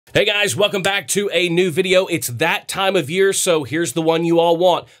Hey guys, welcome back to a new video. It's that time of year, so here's the one you all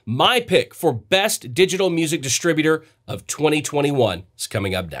want. My pick for best digital music distributor of 2021 is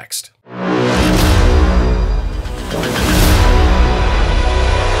coming up next.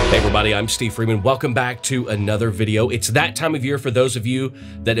 Hey everybody, I'm Steve Freeman. Welcome back to another video. It's that time of year for those of you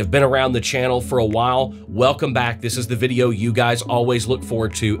that have been around the channel for a while. Welcome back. This is the video you guys always look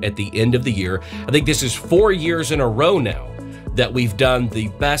forward to at the end of the year. I think this is 4 years in a row now that we've done the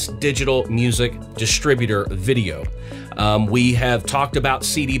best digital music distributor video. We have talked about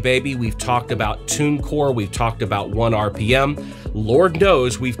CD Baby, we've talked about TuneCore, we've talked about 1RPM. Lord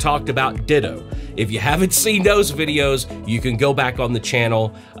knows we've talked about Ditto. If you haven't seen those videos, you can go back on the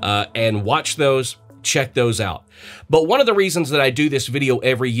channel and watch those, check those out. But one of the reasons that I do this video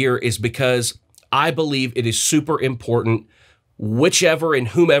every year is because I believe it is super important whichever and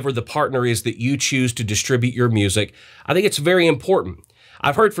whomever the partner is that you choose to distribute your music. I think it's very important.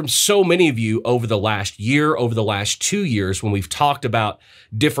 I've heard from so many of you over the last year, over the last 2 years, when we've talked about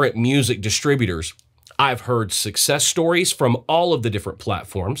different music distributors. I've heard success stories from all of the different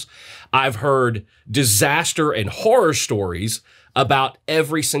platforms. I've heard disaster and horror stories about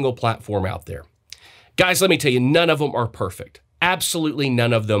every single platform out there. Guys, let me tell you, none of them are perfect. Absolutely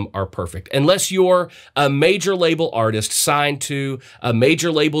none of them are perfect. Unless you're a major label artist signed to a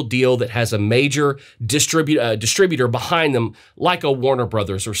major label deal that has a major distributor behind them, like a Warner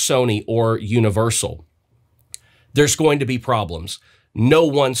Brothers or Sony or Universal, there's going to be problems. No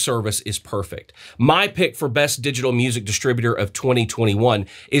one service is perfect. My pick for best digital music distributor of 2021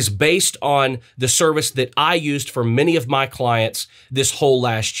 is based on the service that I used for many of my clients this whole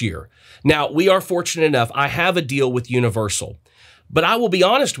last year. Now, we are fortunate enough, I have a deal with Universal. But I will be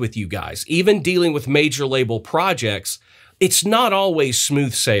honest with you guys, even dealing with major label projects, it's not always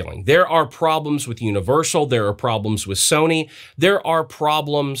smooth sailing. There are problems with Universal, there are problems with Sony, there are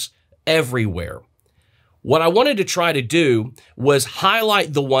problems everywhere. What I wanted to try to do was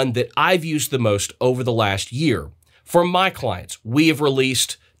highlight the one that I've used the most over the last year. For my clients, we have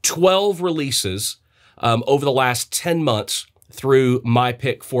released 12 releases over the last 10 months through my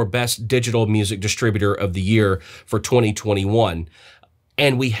pick for best digital music distributor of the year for 2021,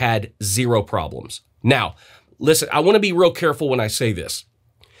 and we had 0 problems. Now, listen, I want to be real careful when I say this.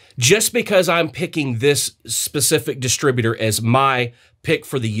 Just because I'm picking this specific distributor as my pick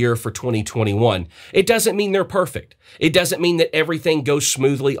for the year for 2021, it doesn't mean they're perfect. It doesn't mean that everything goes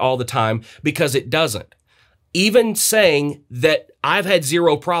smoothly all the time, because it doesn't. Even saying that I've had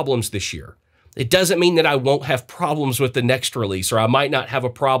 0 problems this year, it doesn't mean that I won't have problems with the next release, or I might not have a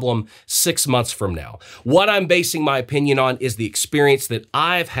problem 6 months from now. What I'm basing my opinion on is the experience that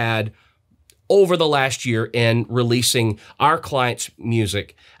I've had over the last year in releasing our clients'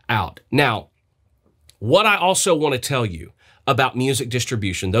 music out. Now, what I also want to tell you about music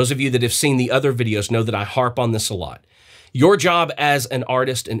distribution, those of you that have seen the other videos know that I harp on this a lot. Your job as an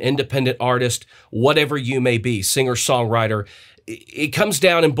artist, an independent artist, whatever you may be, singer, songwriter, it comes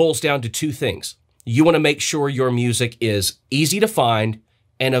down and boils down to 2 things. You want to make sure your music is easy to find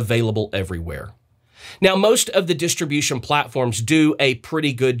and available everywhere. Now, most of the distribution platforms do a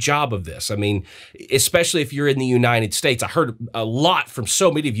pretty good job of this. I mean, especially if you're in the United States. I heard a lot from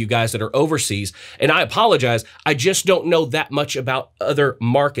so many of you guys that are overseas, and I apologize, I just don't know that much about other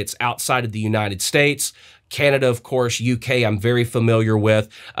markets outside of the United States. Canada, of course, UK, I'm very familiar with.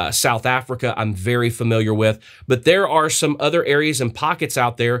 South Africa, I'm very familiar with. But there are some other areas and pockets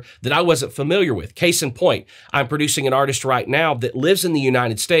out there that I wasn't familiar with. Case in point, I'm producing an artist right now that lives in the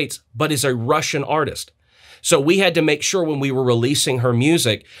United States, but is a Russian artist. So we had to make sure when we were releasing her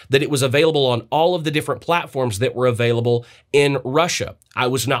music that it was available on all of the different platforms that were available in Russia. I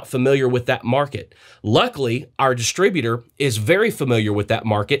was not familiar with that market. Luckily, our distributor is very familiar with that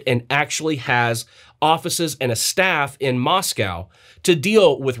market and actually has offices and a staff in Moscow to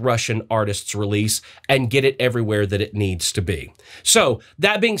deal with Russian artists' release and get it everywhere that it needs to be. So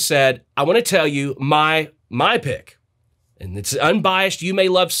that being said, I want to tell you my pick. And it's unbiased. You may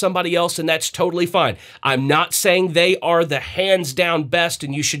love somebody else, and that's totally fine. I'm not saying they are the hands down best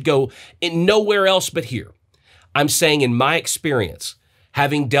and you should go in nowhere else but here. I'm saying in my experience,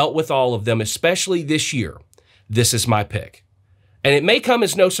 having dealt with all of them, especially this year, this is my pick. And it may come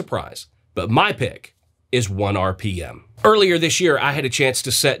as no surprise, but my pick is 1RPM. Earlier this year, I had a chance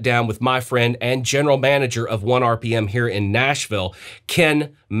to sit down with my friend and general manager of 1RPM here in Nashville,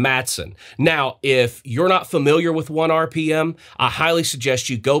 Ken Matson. Now, if you're not familiar with 1RPM, I highly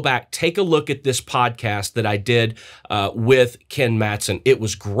suggest you go back, take a look at this podcast that I did with Ken Matson. It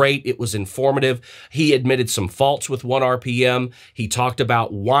was great. It was informative. He admitted some faults with 1RPM. He talked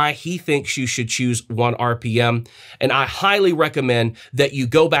about why he thinks you should choose 1RPM. And I highly recommend that you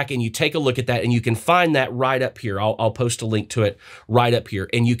go back and you take a look at that, and you can find that right up here. I'll post a link to it right up here,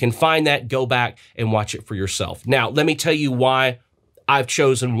 and you can find that, go back and watch it for yourself. Now, let me tell you why I've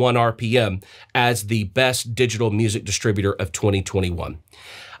chosen 1RPM as the best digital music distributor of 2021.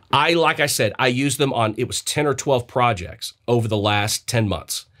 Like I said, I used them on, it was 10 or 12 projects over the last 10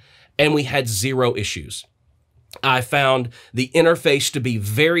 months, and we had 0 issues. I found the interface to be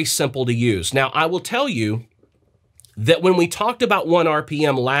very simple to use. Now, I will tell you that when we talked about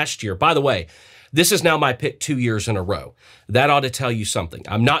 1RPM last year, by the way, this is now my pick 2 years in a row. That ought to tell you something.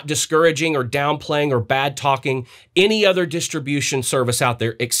 I'm not discouraging or downplaying or bad talking any other distribution service out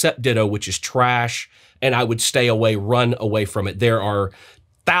there except Ditto, which is trash, and I would stay away, run away from it. There are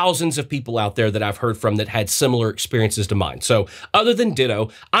thousands of people out there that I've heard from that had similar experiences to mine. So other than Ditto,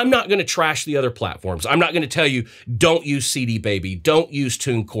 I'm not going to trash the other platforms. I'm not going to tell you, don't use CD Baby, don't use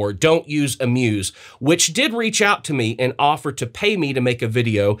TuneCore, don't use Amuse, which did reach out to me and offer to pay me to make a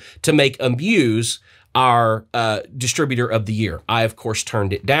video to make Amuse our distributor of the year. I, of course,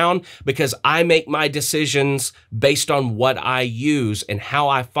 turned it down because I make my decisions based on what I use and how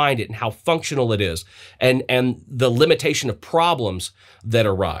I find it and how functional it is and the limitation of problems that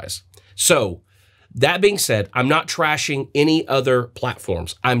arise. So that being said, I'm not trashing any other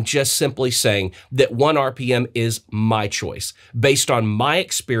platforms. I'm just simply saying that 1RPM is my choice based on my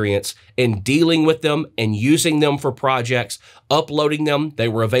experience in dealing with them and using them for projects, uploading them. They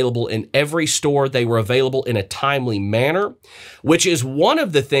were available in every store. They were available in a timely manner, which is one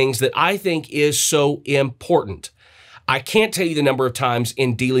of the things that I think is so important. I can't tell you the number of times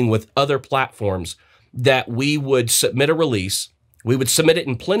in dealing with other platforms that we would submit a release. We would submit it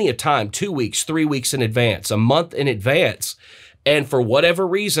in plenty of time, 2 weeks, 3 weeks in advance, a month in advance. And for whatever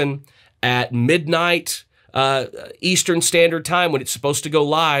reason, at midnight Eastern Standard Time, when it's supposed to go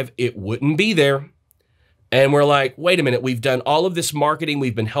live, it wouldn't be there. And we're like, wait a minute, we've done all of this marketing.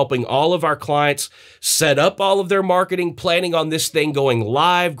 We've been helping all of our clients set up all of their marketing, planning on this thing going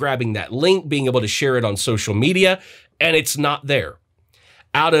live, grabbing that link, being able to share it on social media, and it's not there.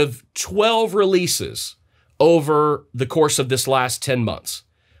 Out of 12 releases over the course of this last 10 months,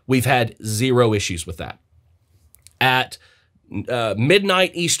 we've had 0 issues with that. At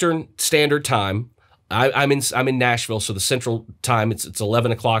midnight Eastern Standard Time, I'm in Nashville, so the Central Time, it's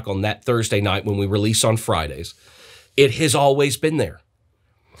 11 o'clock on that Thursday night when we release on Fridays. It has always been there.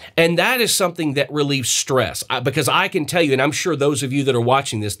 And that is something that relieves stress because I can tell you, and I'm sure those of you that are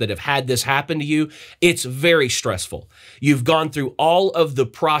watching this that have had this happen to you, it's very stressful. You've gone through all of the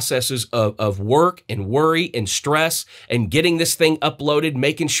processes of work and worry and stress and getting this thing uploaded,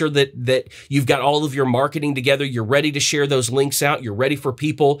 making sure that you've got all of your marketing together. You're ready to share those links out. You're ready for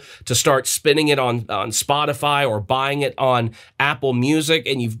people to start spinning it on Spotify or buying it on Apple Music.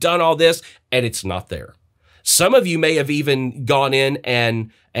 And you've done all this and it's not there. Some of you may have even gone in and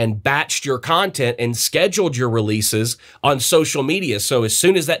batched your content and scheduled your releases on social media. So as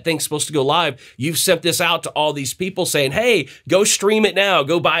soon as that thing's supposed to go live, you've sent this out to all these people saying, hey, go stream it now,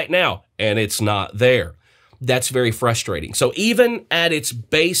 go buy it now. And it's not there. That's very frustrating. So even at its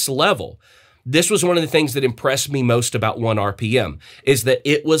base level, this was one of the things that impressed me most about 1RPM is that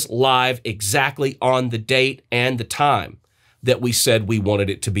it was live exactly on the date and the time that we said we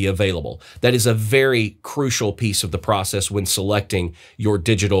wanted it to be available. That is a very crucial piece of the process when selecting your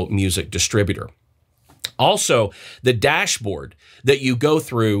digital music distributor. Also, the dashboard that you go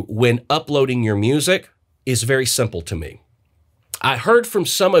through when uploading your music is very simple to me. I heard from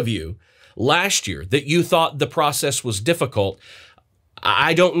some of you last year that you thought the process was difficult.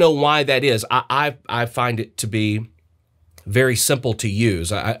 I don't know why that is. I find it to be very simple to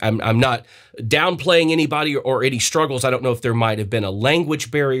use. I'm not downplaying anybody or any struggles. I don't know if there might have been a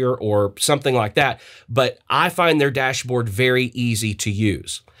language barrier or something like that, but I find their dashboard very easy to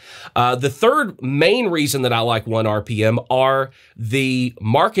use. The third main reason that I like 1RPM are the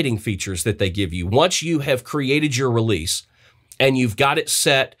marketing features that they give you. Once you have created your release and you've got it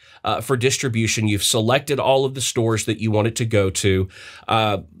set for distribution, you've selected all of the stores that you want it to go to,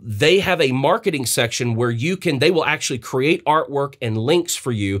 they have a marketing section where they will actually create artwork and links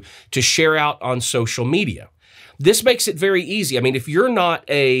for you to share out on social media. This makes it very easy. I mean, if you're not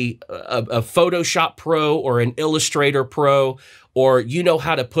a Photoshop pro or an Illustrator pro or you know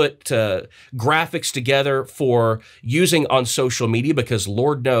how to put graphics together for using on social media, because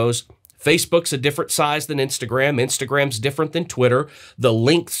Lord knows, Facebook's a different size than Instagram. Instagram's different than Twitter. The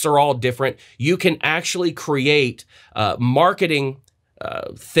lengths are all different. You can actually create marketing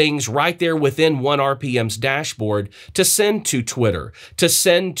things right there within 1RPM's dashboard to send to Twitter, to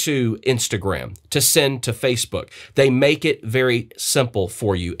send to Instagram, to send to Facebook. They make it very simple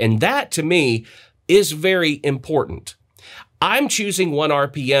for you. And that, to me, is very important. I'm choosing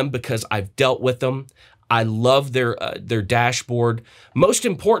 1RPM because I've dealt with them. I love their dashboard. Most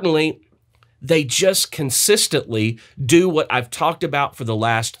importantly, they just consistently do what I've talked about for the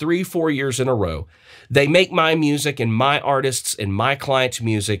last 3-4 years in a row. They make my music and my artists and my clients'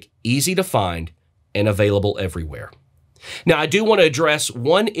 music easy to find and available everywhere. Now, I do want to address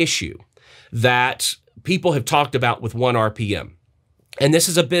one issue that people have talked about with 1RPM. And this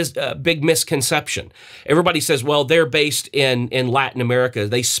is a big misconception. Everybody says, well, they're based in Latin America.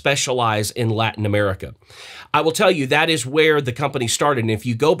 They specialize in Latin America. I will tell you, that is where the company started. And if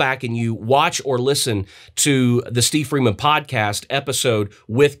you go back and you watch or listen to the Steve Freeman podcast episode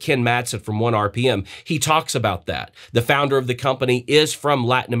with Ken Madsen from 1RPM, he talks about that. The founder of the company is from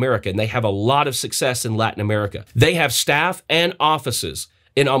Latin America, and they have a lot of success in Latin America. They have staff and offices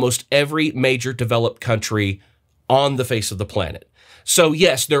in almost every major developed country on the face of the planet. So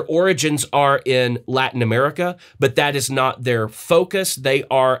yes, their origins are in Latin America, but that is not their focus. They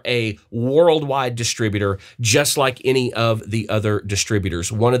are a worldwide distributor, just like any of the other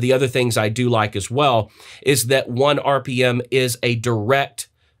distributors. One of the other things I do like as well is that 1RPM is a direct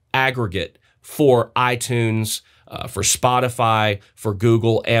aggregate for iTunes, for Spotify, for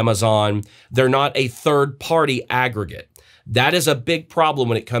Google, Amazon. They're not a third-party aggregate. That is a big problem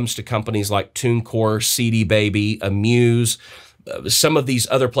when it comes to companies like TuneCore, CD Baby, Amuse, some of these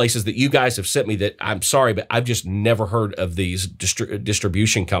other places that you guys have sent me that I'm sorry, but I've just never heard of these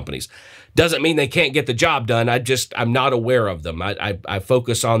distribution companies. Doesn't mean they can't get the job done. I'm not aware of them. I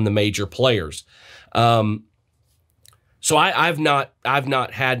focus on the major players. So I've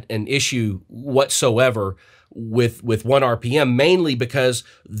not had an issue whatsoever with 1RPM, mainly because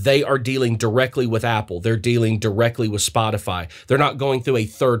they are dealing directly with Apple. They're dealing directly with Spotify. They're not going through a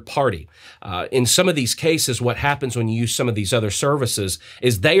third party. In some of these cases, what happens when you use some of these other services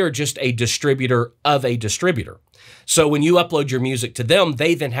is they are just a distributor of a distributor. So when you upload your music to them,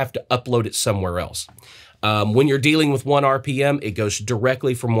 they then have to upload it somewhere else. When you're dealing with 1RPM, it goes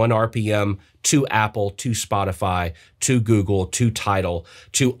directly from 1RPM to Apple, to Spotify, to Google, to Tidal,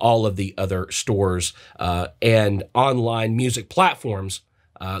 to all of the other stores and online music platforms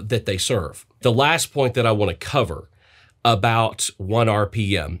that they serve. The last point that I want to cover about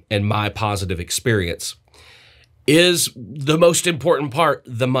 1RPM and my positive experience is the most important part,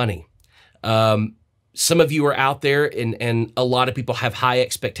 the money. Some of you are out there and a lot of people have high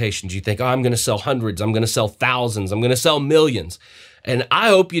expectations. You think, oh, I'm going to sell hundreds, I'm going to sell thousands, I'm going to sell millions. And I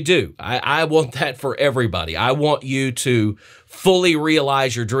hope you do. I want that for everybody. I want you to fully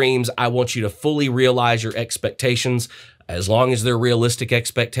realize your dreams. I want you to fully realize your expectations, as long as they're realistic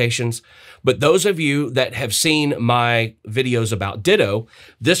expectations. But those of you that have seen my videos about Ditto,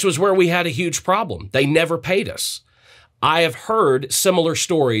 this was where we had a huge problem. They never paid us. I have heard similar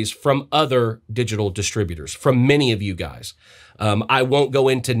stories from other digital distributors, from many of you guys. I won't go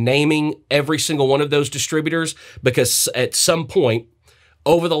into naming every single one of those distributors because at some point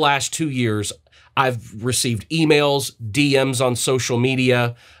over the last 2 years, I've received emails, DMs on social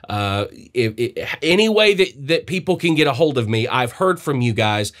media. Any way that people can get a hold of me, I've heard from you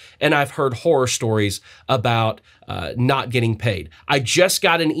guys, and I've heard horror stories about not getting paid. I just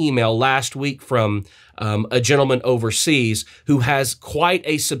got an email last week from a gentleman overseas who has quite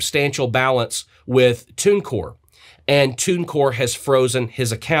a substantial balance with TuneCore. And TuneCore has frozen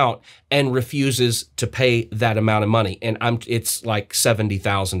his account and refuses to pay that amount of money. And it's like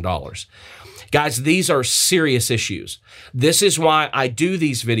 $70,000. Guys, these are serious issues. This is why I do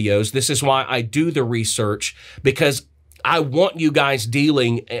these videos. This is why I do the research, because I want you guys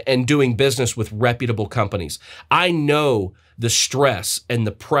dealing and doing business with reputable companies. I know the stress and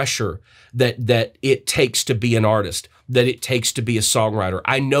the pressure that it takes to be an artist, that it takes to be a songwriter.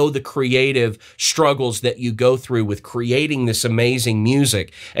 I know the creative struggles that you go through with creating this amazing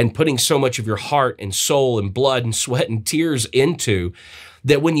music and putting so much of your heart and soul and blood and sweat and tears into,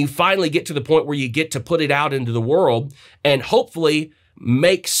 that when you finally get to the point where you get to put it out into the world and hopefully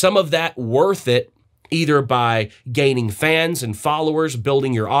make some of that worth it, either by gaining fans and followers,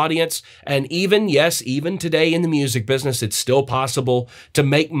 building your audience, and even, yes, even today in the music business, it's still possible to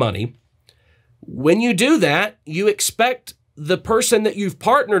make money. When you do that, you expect the person that you've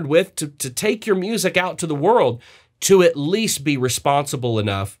partnered with to take your music out to the world to at least be responsible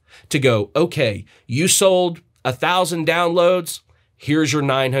enough to go, okay, you sold 1,000 downloads, here's your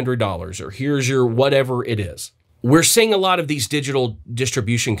 $900 or here's your whatever it is. We're seeing a lot of these digital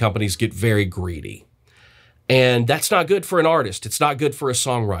distribution companies get very greedy. And that's not good for an artist. It's not good for a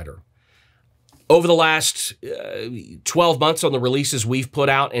songwriter. Over the last 12 months on the releases we've put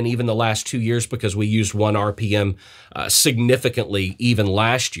out, and even the last 2 years because we used 1 RPM significantly even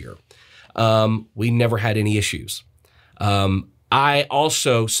last year, we never had any issues. I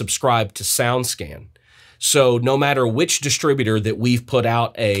also subscribe to SoundScan. So no matter which distributor that we've put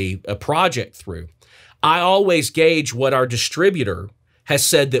out a project through, I always gauge what our distributor has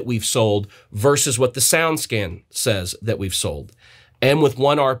said that we've sold versus what the SoundScan says that we've sold. And with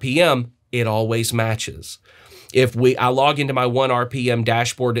 1 RPM, it always matches. If I log into my 1 RPM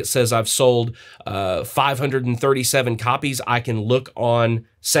dashboard, it says I've sold 537 copies. I can look on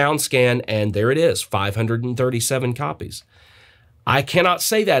SoundScan and there it is, 537 copies. I cannot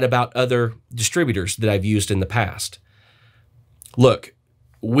say that about other distributors that I've used in the past. Look,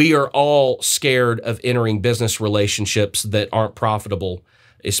 we are all scared of entering business relationships that aren't profitable,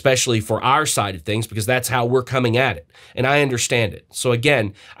 especially for our side of things, because that's how we're coming at it. And I understand it. So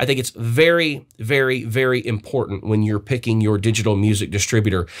again, I think it's very, very, very important when you're picking your digital music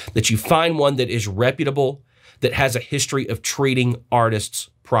distributor that you find one that is reputable, that has a history of treating artists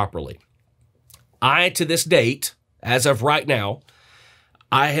properly. To this date, as of right now,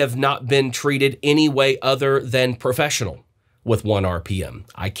 I have not been treated any way other than professional with 1 RPM.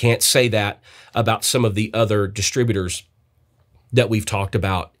 I can't say that about some of the other distributors that we've talked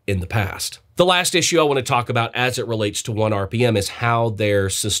about in the past. The last issue I want to talk about as it relates to 1 RPM is how their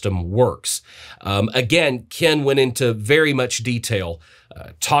system works. Again, Ken went into very much detail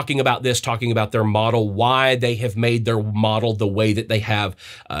talking about this, talking about their model, why they have made their model the way that they have.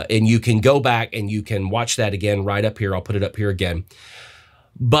 And you can go back and you can watch that again right up here. I'll put it up here again.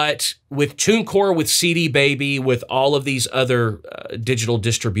 But with TuneCore, with CD Baby, with all of these other digital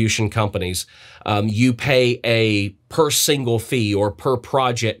distribution companies, you pay a per single fee or per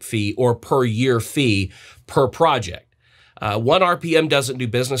project fee or per year fee per project. 1 RPM doesn't do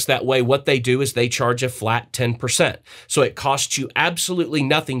business that way. What they do is they charge a flat 10%. So it costs you absolutely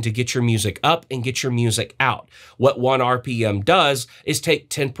nothing to get your music up and get your music out. What 1 RPM does is take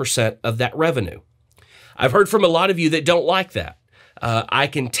 10% of that revenue. I've heard from a lot of you that don't like that. I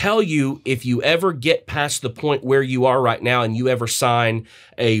can tell you, if you ever get past the point where you are right now and you ever sign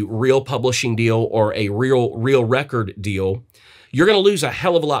a real publishing deal or a real record deal, you're going to lose a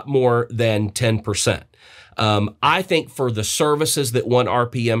hell of a lot more than 10%. I think for the services that 1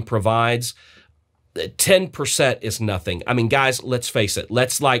 RPM provides, 10% is nothing. I mean, guys, let's face it.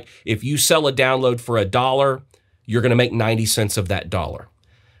 If you sell a download for $1, you're going to make 90 cents of that dollar.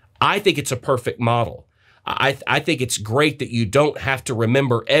 I think it's a perfect model. I think it's great that you don't have to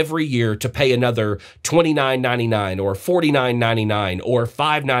remember every year to pay another $29.99 or $49.99 or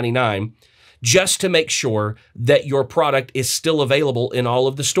 $5.99 just to make sure that your product is still available in all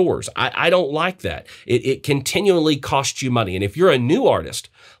of the stores. I don't like that. It continually costs you money. And if you're a new artist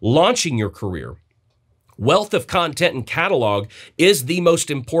launching your career, wealth of content and catalog is the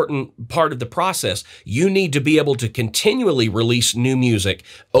most important part of the process. You need to be able to continually release new music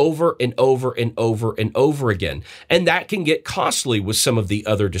over and over and over and over again. And that can get costly with some of the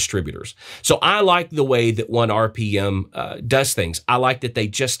other distributors. So I like the way that 1 RPM does things. I like that they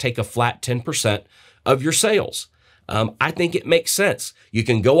just take a flat 10% of your sales. I think it makes sense. You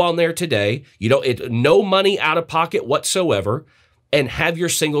can go on there today, no money out of pocket whatsoever, and have your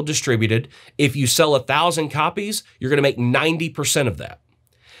single distributed. If you sell 1,000 copies, you're going to make 90% of that.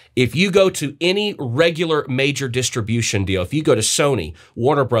 If you go to any regular major distribution deal, if you go to Sony,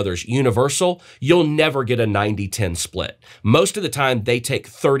 Warner Brothers, Universal, you'll never get a 90-10 split. Most of the time, they take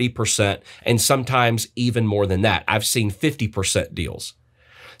 30% and sometimes even more than that. I've seen 50% deals.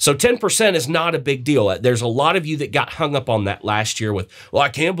 So 10% is not a big deal. There's a lot of you that got hung up on that last year with, well, I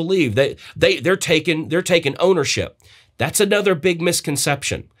can't believe they're taking ownership. That's another big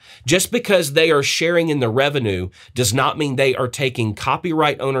misconception. Just because they are sharing in the revenue does not mean they are taking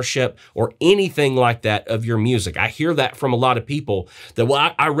copyright ownership or anything like that of your music. I hear that from a lot of people that,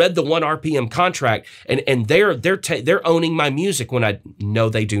 well, I read the 1 RPM contract and they're owning my music when no,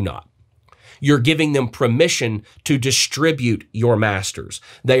 they do not. You're giving them permission to distribute your masters.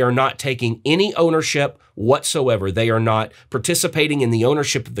 They are not taking any ownership whatsoever. They are not participating in the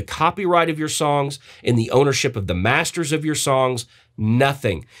ownership of the copyright of your songs, in the ownership of the masters of your songs,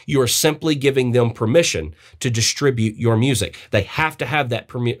 nothing. You are simply giving them permission to distribute your music. They have to have that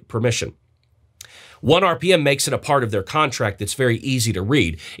permission. 1 RPM makes it a part of their contract that's very easy to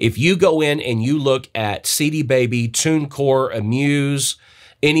read. If you go in and you look at CD Baby, TuneCore, Amuse,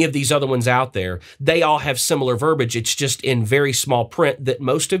 any of these other ones out there, they all have similar verbiage. It's just in very small print that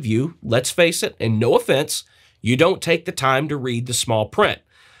most of you, let's face it, and no offense, you don't take the time to read the small print.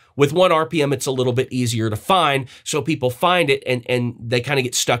 With 1 RPM, it's a little bit easier to find, so people find it and they kind of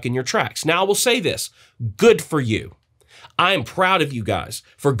get stuck in your tracks. Now, I will say this, good for you. I am proud of you guys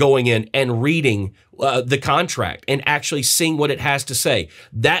for going in and reading the contract and actually seeing what it has to say.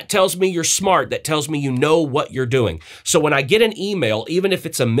 That tells me you're smart. That tells me you know what you're doing. So when I get an email, even if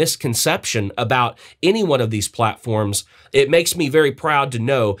it's a misconception about any one of these platforms, it makes me very proud to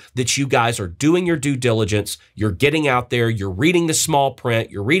know that you guys are doing your due diligence. You're getting out there. You're reading the small print.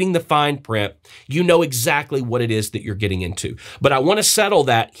 You're reading the fine print. You know exactly what it is that you're getting into. But I want to settle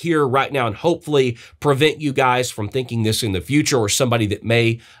that here right now and hopefully prevent you guys from thinking this in the future, or somebody that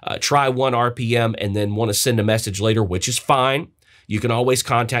may try 1 RPM and then want to send a message later, which is fine. You can always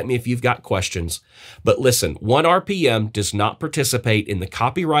contact me if you've got questions. But listen, 1 RPM does not participate in the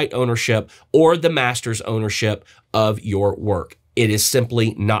copyright ownership or the master's ownership of your work. It is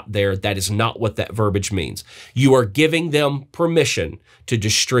simply not there. That is not what that verbiage means. You are giving them permission to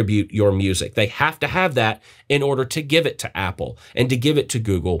distribute your music. They have to have that in order to give it to Apple and to give it to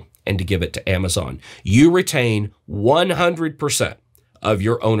Google and to give it to Amazon. You retain 100% of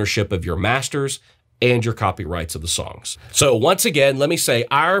your ownership of your masters and your copyrights of the songs. So once again, let me say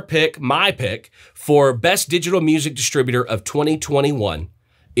my pick for Best Digital Music Distributor of 2021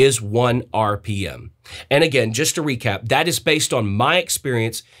 is 1 RPM. And again, just to recap, that is based on my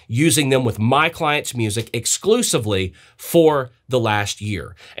experience using them with my clients' music exclusively for the last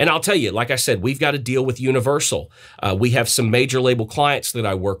year. And I'll tell you, like I said, we've got a deal with Universal. We have some major label clients that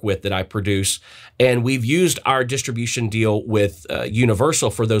I work with that I produce, and we've used our distribution deal with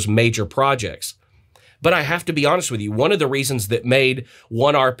Universal for those major projects. But I have to be honest with you, one of the reasons that made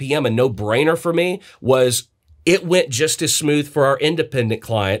 1 RPM a no-brainer for me was it went just as smooth for our independent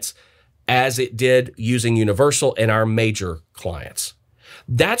clients as it did using Universal and our major clients.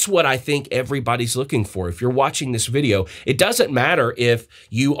 That's what I think everybody's looking for. If you're watching this video, it doesn't matter if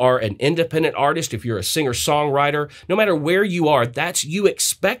you are an independent artist, if you're a singer-songwriter, no matter where you are, you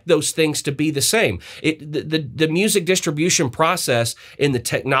expect those things to be the same. The music distribution process and the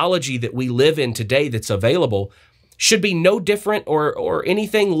technology that we live in today that's available should be no different or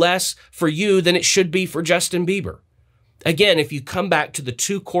anything less for you than it should be for Justin Bieber. Again, if you come back to the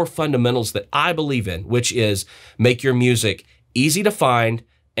 2 core fundamentals that I believe in, which is make your music easy to find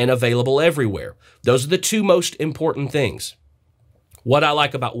and available everywhere. Those are the 2 most important things. What I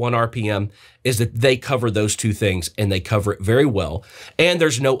like about 1 RPM is that they cover those 2 things and they cover it very well. And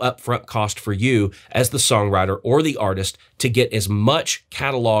there's no upfront cost for you as the songwriter or the artist to get as much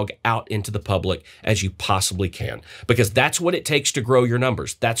catalog out into the public as you possibly can, because that's what it takes to grow your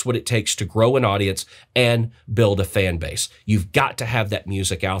numbers. That's what it takes to grow an audience and build a fan base. You've got to have that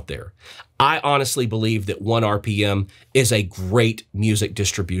music out there. I honestly believe that 1 RPM is a great music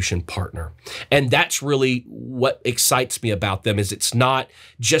distribution partner. And that's really what excites me about them, is it's not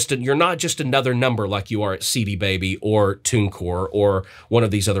just you're not just another number like you are at CD Baby or TuneCore or one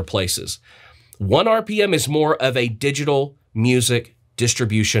of these other places. 1 RPM is more of a digital music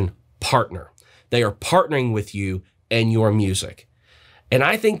distribution partner. They are partnering with you and your music. And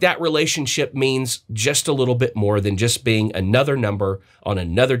I think that relationship means just a little bit more than just being another number on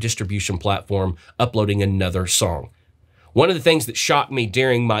another distribution platform uploading another song. One of the things that shocked me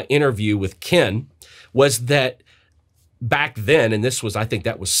during my interview with Ken was that back then, and this was, I think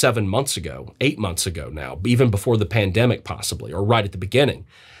that was 7 months ago, 8 months ago now, even before the pandemic possibly, or right at the beginning,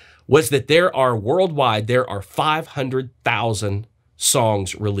 was that worldwide, there are 500,000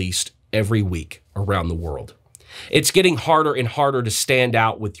 songs released every week around the world. It's getting harder and harder to stand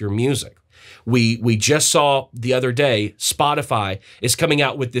out with your music. We just saw the other day, Spotify is coming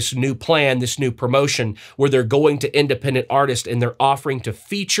out with this new plan, this new promotion, where they're going to independent artists and they're offering to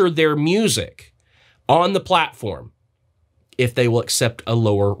feature their music on the platform if they will accept a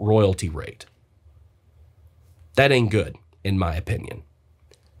lower royalty rate. That ain't good, in my opinion.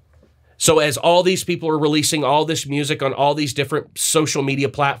 So as all these people are releasing all this music on all these different social media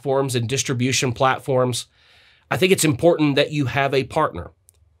platforms and distribution platforms, I think it's important that you have a partner,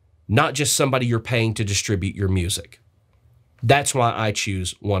 not just somebody you're paying to distribute your music. That's why I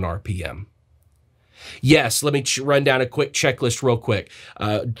choose 1 RPM. Yes, let me run down a quick checklist real quick.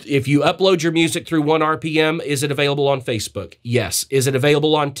 If you upload your music through 1 RPM, is it available on Facebook? Yes. Is it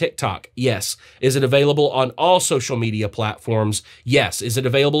available on TikTok? Yes. Is it available on all social media platforms? Yes. Is it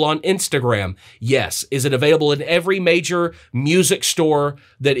available on Instagram? Yes. Is it available in every major music store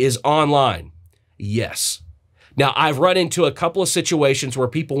that is online? Yes. Now, I've run into a couple of situations where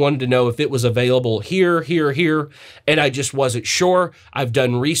people wanted to know if it was available here, and I just wasn't sure. I've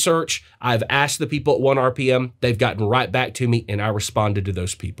done research. I've asked the people at 1 RPM. They've gotten right back to me, and I responded to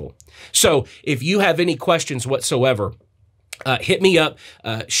those people. So if you have any questions whatsoever, hit me up,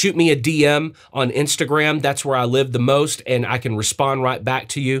 shoot me a DM on Instagram. That's where I live the most, and I can respond right back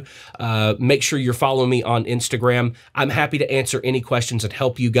to you. Make sure you're following me on Instagram. I'm happy to answer any questions and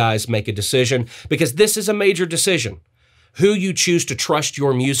help you guys make a decision, because this is a major decision. Who you choose to trust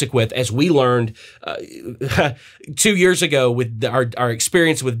your music with, as we learned 2 years ago with our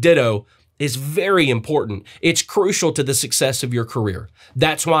experience with Ditto, is very important. It's crucial to the success of your career.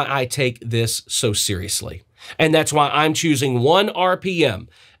 That's why I take this so seriously. And that's why I'm choosing 1 RPM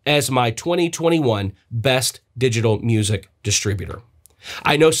as my 2021 best digital music distributor.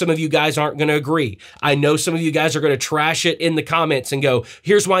 I know some of you guys aren't going to agree. I know some of you guys are going to trash it in the comments and go,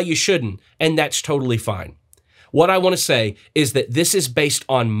 here's why you shouldn't. And that's totally fine. What I want to say is that this is based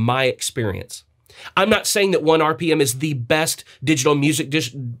on my experience. I'm not saying that 1 RPM is the best digital music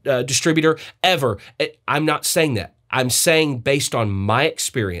distributor ever. I'm not saying that. I'm saying based on my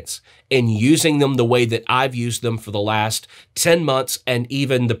experience in using them the way that I've used them for the last 10 months and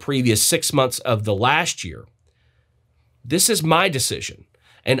even the previous 6 months of the last year. This is my decision,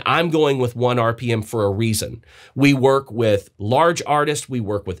 and I'm going with 1 RPM for a reason. We work with large artists, we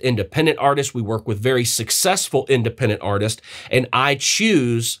work with independent artists, we work with very successful independent artists, and I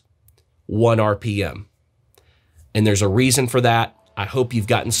choose 1 RPM. And there's a reason for that. I hope you've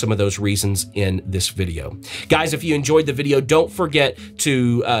gotten some of those reasons in this video. Guys, if you enjoyed the video, don't forget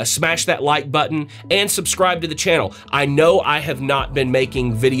to smash that like button and subscribe to the channel. I know I have not been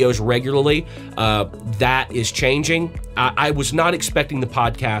making videos regularly. That is changing. I was not expecting the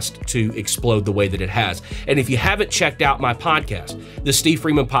podcast to explode the way that it has. And if you haven't checked out my podcast, the Steve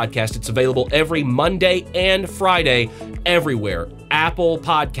Freeman Podcast, it's available every Monday and Friday everywhere. Apple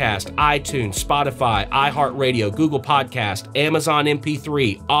Podcast, iTunes, Spotify, iHeartRadio, Google Podcast, Amazon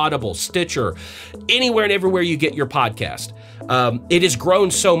MP3, Audible, Stitcher, anywhere and everywhere you get your podcast. It has grown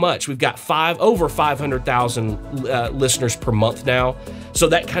so much. We've got over 500,000 listeners per month now. So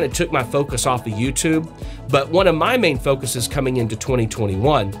that kind of took my focus off of YouTube. But one of my main focuses coming into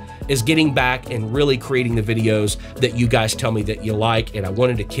 2021 is getting back and really creating the videos that you guys tell me that you like. And I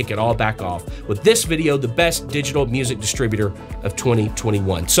wanted to kick it all back off with this video, the best digital music distributor of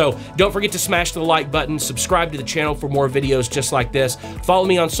 2021. So don't forget to smash the like button, subscribe to the channel for more videos just like this. Follow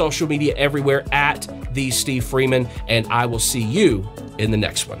me on social media everywhere at the Steve Freeman, and I will see you in the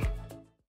next one.